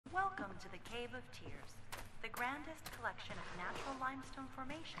Cave of Tears, the grandest collection of natural limestone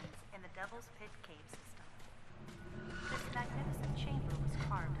formations in the Devil's Pit cave system. This magnificent chamber was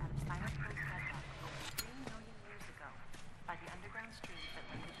carved out of Silent Hill's bedrock over 3 million years ago by the underground streams that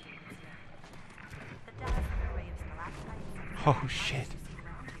lay the cave's name. The dazzling array of stalactites and Oh shit.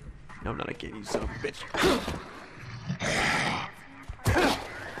 No, I'm not again, you son of a bitch.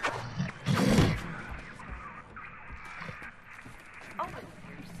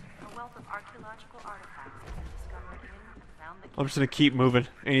 I'm just gonna keep moving.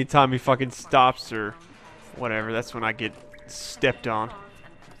 Anytime he fucking stops or whatever, that's when I get stepped on.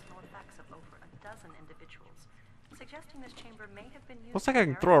 Looks like I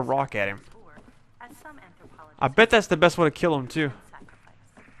can throw a rock at him. I bet that's the best way to kill him too.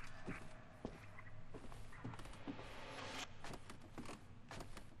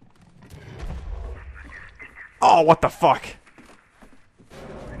 Oh, what the fuck?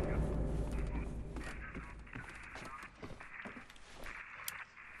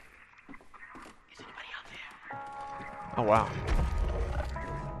 Oh, wow.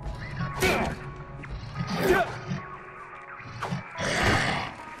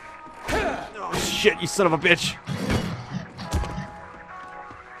 Oh, shit, you son of a bitch.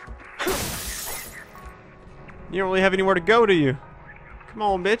 You don't really have anywhere to go, do you? Come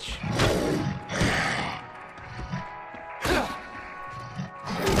on, bitch.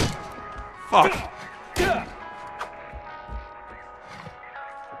 Fuck.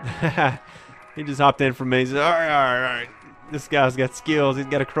 He just hopped in from me. He said, alright, alright, alright. This guy's got skills. He's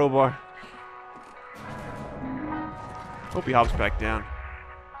got a crowbar. Hope he hops back down.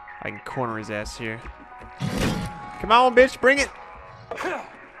 I can corner his ass here. Come on, bitch. Bring it.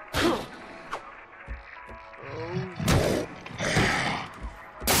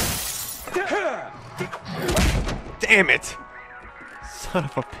 Damn it. Son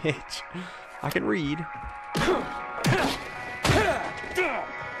of a bitch. I can read.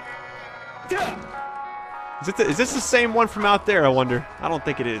 Is this the same one from out there, I wonder? I don't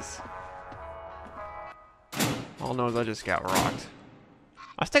think it is. All I know is I just got rocked.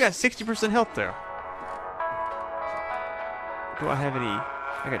 I still got 60% health though. Do I have any?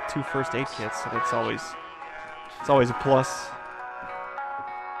 I got 2 first aid kits, so it's always a plus.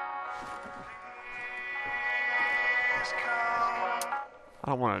 I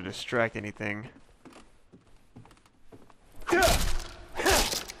don't want to distract anything.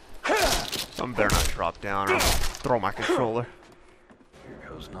 Something better not drop down or I'll throw my controller. Here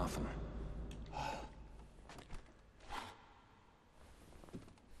goes nothing.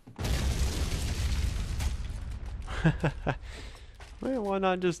 Well, why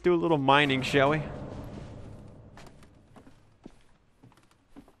not just do a little mining, shall we?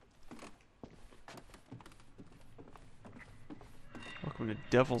 Welcome to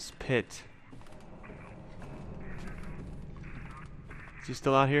Devil's Pit. Is he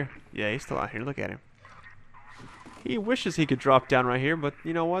still out here? Yeah, he's still out here. Look at him. He wishes he could drop down right here, but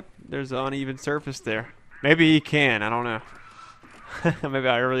you know what? There's an uneven surface there. Maybe he can. I don't know. Maybe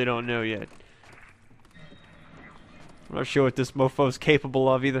I really don't know yet. I'm not sure what this mofo's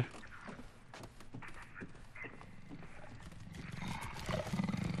capable of either.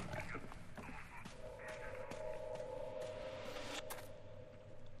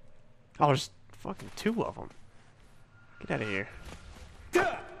 Oh, there's fucking 2 of them. Get out of here.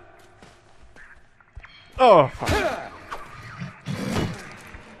 Oh, fuck.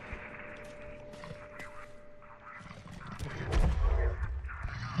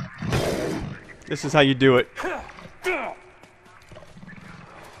 This is how you do it.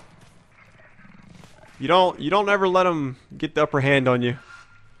 You don't ever let him get the upper hand on you.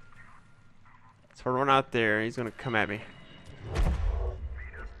 So I run out there, he's gonna come at me.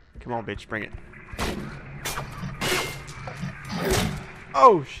 Come on, bitch, bring it.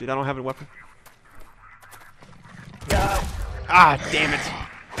 Oh shit, I don't have a weapon. Ah, damn it.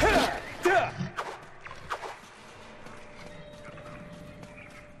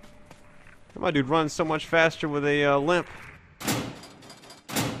 My dude runs so much faster with a limp.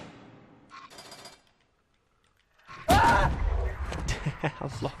 I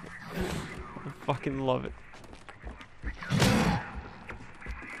love it. I fucking love it.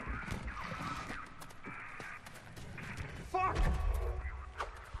 Fuck!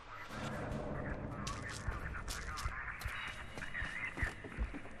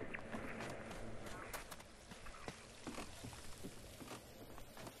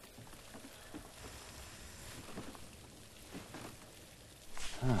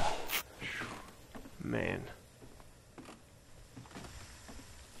 Man.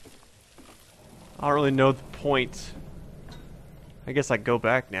 I don't really know the point. I guess I go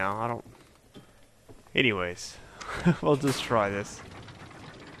back now. I don't Anyways, we'll just try this.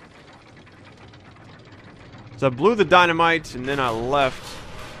 So I blew the dynamite and then I left.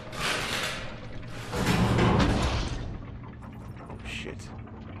 Oh shit.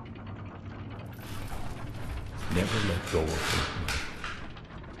 Never let go of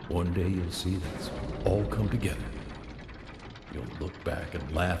it. One day you'll see this all come together. You'll look back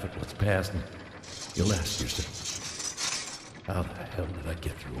and laugh at what's past and you'll ask yourself, how the hell did I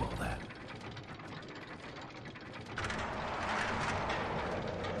get through all that?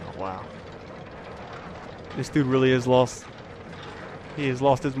 Oh, wow. This dude really is lost. He has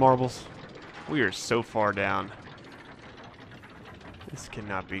lost his marbles. We are so far down. This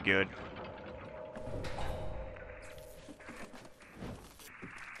cannot be good.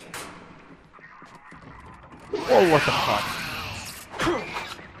 Whoa, what the fuck?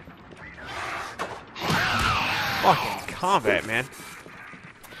 Fucking combat, man.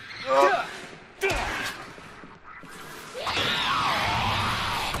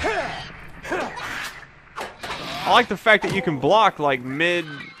 I like the fact that you can block like mid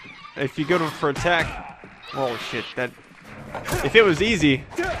if you go to for attack. Oh shit, that if it was easy,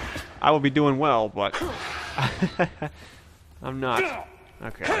 I would be doing well, but I'm not.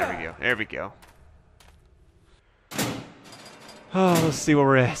 Okay, there we go. There we go. Oh, let's see where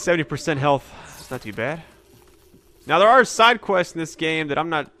we're at. 70% health. That's not too bad. Now there are side quests in this game that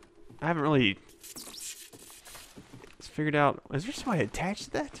I haven't really figured out. Is there some way to attach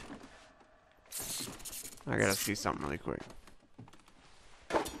that? I gotta see something really quick.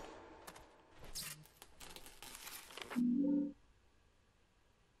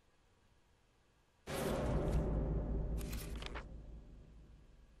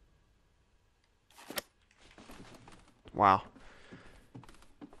 Wow.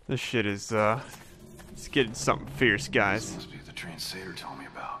 This shit is, it's getting something fierce, guys. This must be the train Satyr told me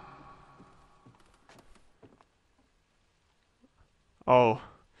about. Oh.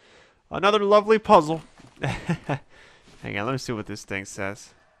 Another lovely puzzle. Hang on, let me see what this thing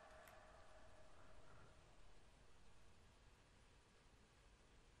says.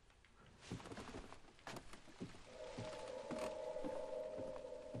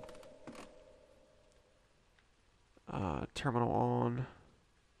 Terminal on.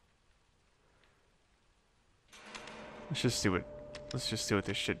 Let's just see what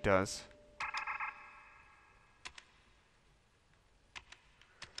this shit does.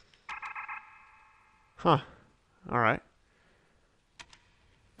 Huh. Alright.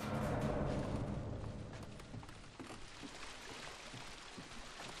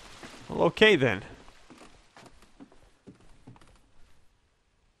 Well, okay then.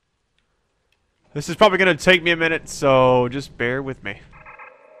 This is probably going to take me a minute, so just bear with me.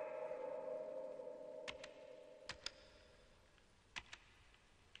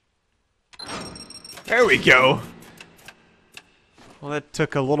 There we go. Well, that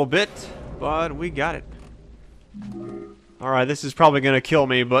took a little bit, but we got it. Alright, this is probably going to kill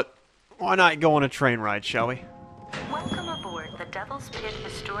me, but why not go on a train ride, shall we? Welcome aboard the Devil's Pit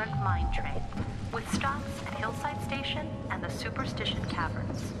Historic Mine Train, with stops at Hillside Station and the Superstition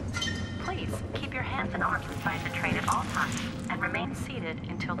Caverns. Please keep your hands and arms inside the train at all times and remain seated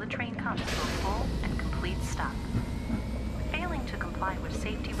until the train comes to a full and complete stop. Failing to comply with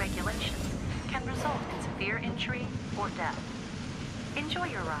safety regulations can result in severe injury or death. Enjoy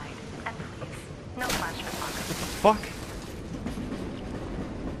your ride, and please, no flash photography. What the fuck?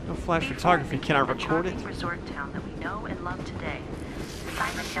 No flash photography. Can I record it? The resort town that we know and love today,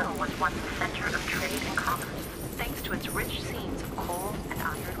 Silent Hill was once the center of trade and commerce, thanks to its rich scenes of coal and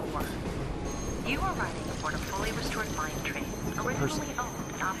iron ore. You are riding aboard a fully restored mine train, originally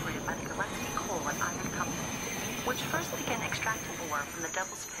owned and operated by the Gillespie Coal and Iron Company, which first began extracting ore from the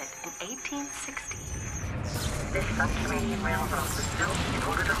Devil's Pit in 1860. This subterranean railroad was built in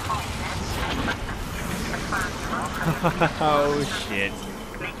order to haul men and equipment as far as 1200 Oh shit.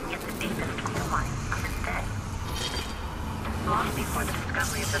 making it the deepest coal mine of its day. Long before the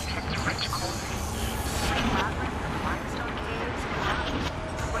discovery of the pit's rich coal seams, the labyrinth of limestone caves and mountains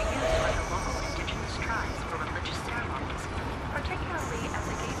were used by the local indigenous tribes for religious ceremonies, particularly as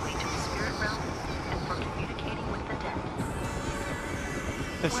a gateway to the spirit realm and for communicating with the dead.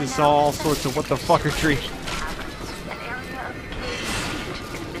 This is all sorts of what the fuckery. An area of the cave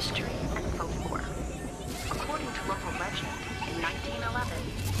steeped in mystery and folklore. According to local legend, in 1911,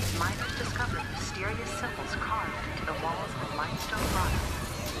 miners discovered mysterious symbols carved into the walls of limestone rock,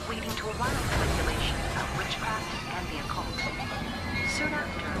 leading to a wild speculation about witchcraft and the occult. Soon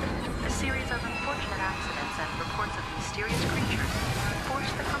after, a series of unfortunate accidents and reports of mysterious creatures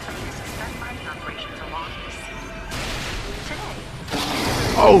forced the company to suspend mining operations along the sea. Today,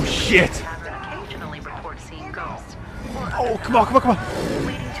 Oh shit. the tavern occasionally seeing ghosts. Or Oh, come on, come on, come on.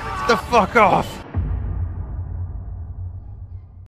 waiting to The fuck off.